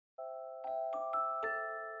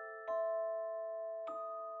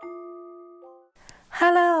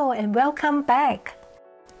Hello and welcome back!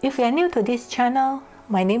 If you are new to this channel,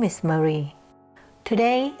 my name is Marie.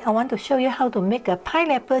 Today, I want to show you how to make a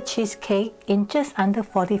pineapple cheesecake in just under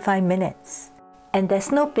 45 minutes. And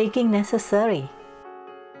there's no baking necessary.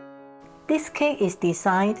 This cake is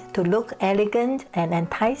designed to look elegant and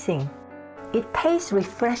enticing. It tastes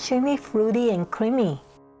refreshingly fruity and creamy.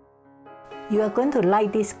 You are going to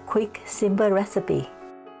like this quick, simple recipe.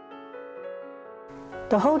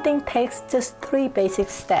 The whole thing takes just 3 basic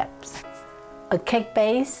steps: a cake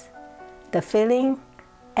base, the filling,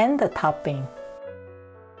 and the topping.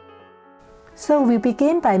 So we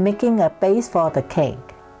begin by making a base for the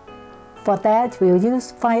cake. For that, we'll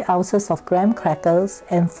use 5 ounces of graham crackers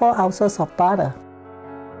and 4 ounces of butter.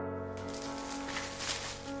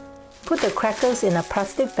 Put the crackers in a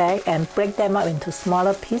plastic bag and break them up into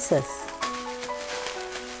smaller pieces.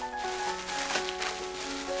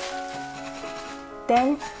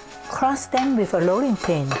 Then, crush them with a rolling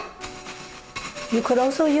pin. You could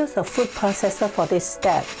also use a food processor for this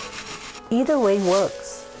step. Either way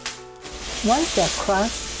works. Once they're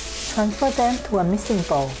crushed, transfer them to a mixing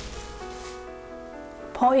bowl.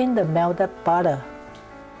 Pour in the melted butter.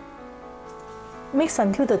 Mix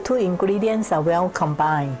until the 2 ingredients are well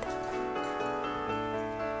combined.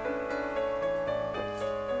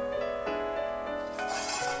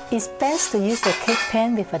 It's best to use a cake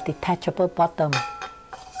pan with a detachable bottom.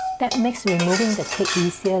 That makes removing the cake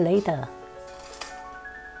easier later.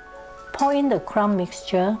 Pour in the crumb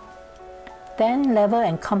mixture, then level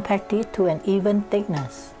and compact it to an even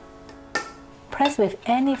thickness. Press with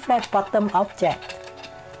any flat bottom object.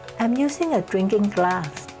 I'm using a drinking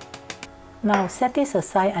glass. Now set this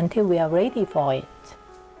aside until we are ready for it.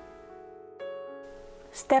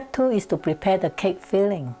 Step 2 is to prepare the cake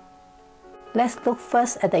filling. Let's look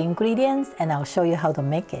first at the ingredients and I'll show you how to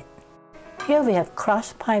make it. Here we have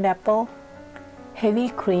crushed pineapple, heavy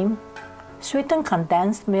cream, sweetened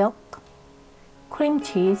condensed milk, cream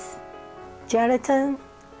cheese, gelatin,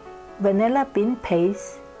 vanilla bean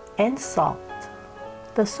paste, and salt.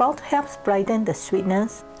 The salt helps brighten the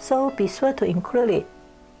sweetness, so be sure to include it.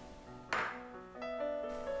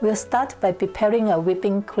 We'll start by preparing a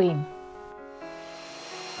whipping cream.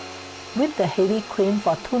 Whip the heavy cream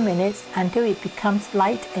for 2 minutes until it becomes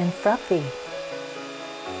light and fluffy.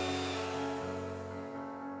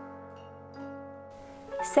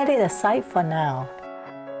 Set it aside for now.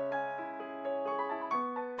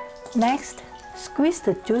 Next, squeeze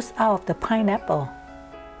the juice out of the pineapple.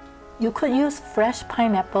 You could use fresh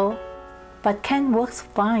pineapple, but canned works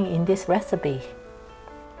fine in this recipe.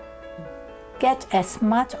 Get as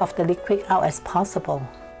much of the liquid out as possible,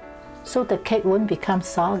 so the cake won't become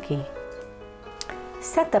soggy.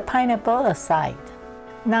 Set the pineapple aside.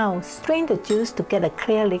 Now strain the juice to get a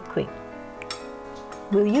clear liquid.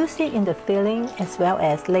 We'll use it in the filling as well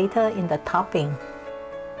as later in the topping.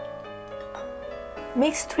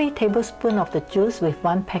 Mix 3 tablespoons of the juice with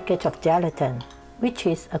 1 package of gelatin, which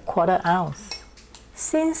is a 1/4 ounce.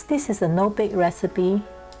 Since this is a no-bake recipe,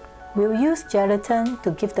 we'll use gelatin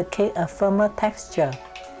to give the cake a firmer texture.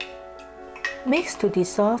 Mix to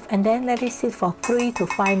dissolve and then let it sit for 3 to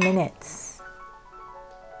 5 minutes.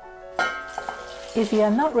 If you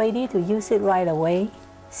are not ready to use it right away,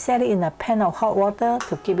 set it in a pan of hot water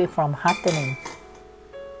to keep it from hardening.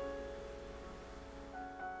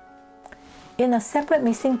 In a separate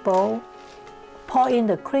mixing bowl, pour in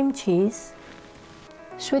the cream cheese,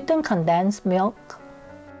 sweetened condensed milk,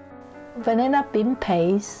 vanilla bean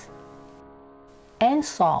paste, and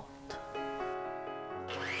salt.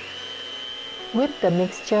 Whip the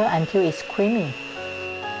mixture until it's creamy.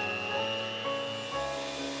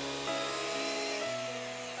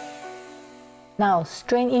 Now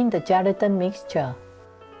strain in the gelatin mixture,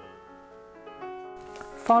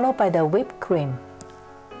 followed by the whipped cream.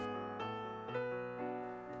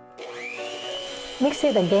 Mix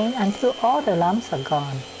it again until all the lumps are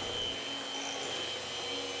gone.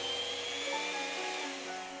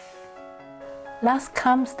 Last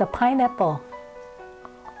comes the pineapple.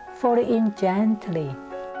 Fold it in gently.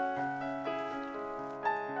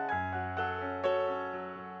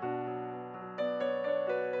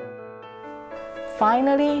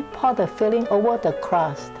 Finally, pour the filling over the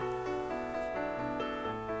crust.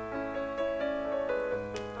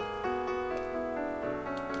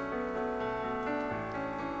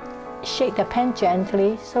 Shake the pan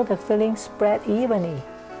gently so the filling spreads evenly.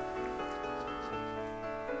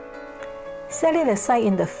 Set it aside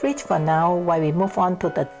in the fridge for now while we move on to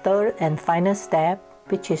the 3rd and final step,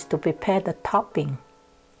 which is to prepare the topping.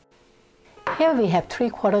 Here we have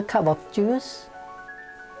 3/4 cup of juice.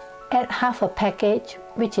 Add half a package,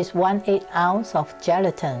 which is 1/8 ounce of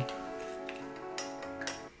gelatin.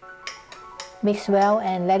 Mix well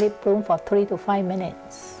and let it bloom for 3 to 5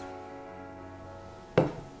 minutes.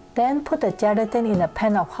 Then put the gelatin in a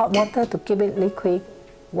pan of hot water to keep it liquid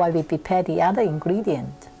while we prepare the other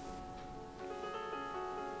ingredient.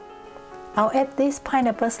 I'll add these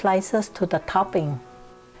pineapple slices to the topping.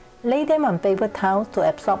 Lay them on paper towels to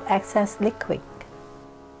absorb excess liquid.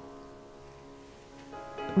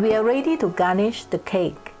 We are ready to garnish the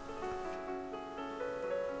cake.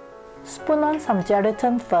 Spoon on some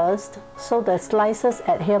gelatin first so the slices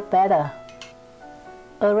adhere better.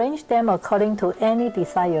 Arrange them according to any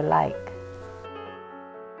design you like.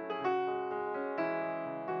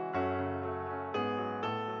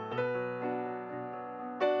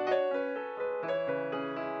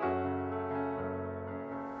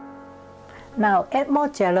 Now add more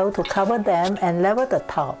jello to cover them and level the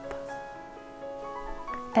top.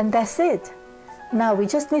 And that's it. Now we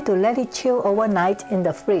just need to let it chill overnight in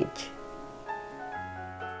the fridge.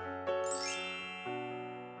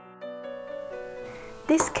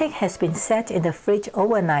 This cake has been set in the fridge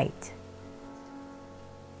overnight.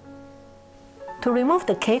 To remove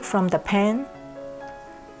the cake from the pan,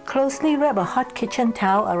 closely wrap a hot kitchen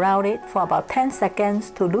towel around it for about 10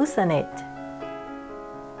 seconds to loosen it.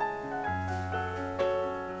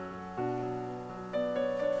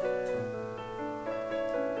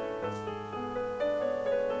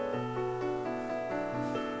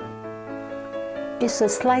 It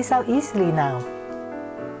should slice out easily now.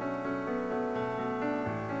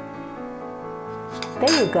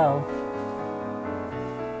 There you go.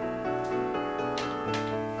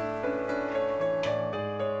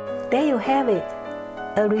 There you have it,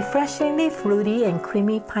 a refreshingly fruity and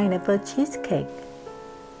creamy pineapple cheesecake.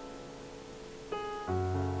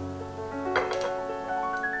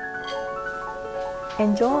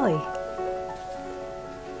 Enjoy!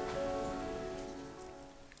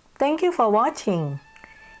 Thank you for watching.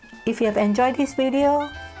 If you have enjoyed this video,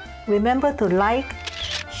 remember to like,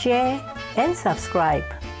 share, and subscribe.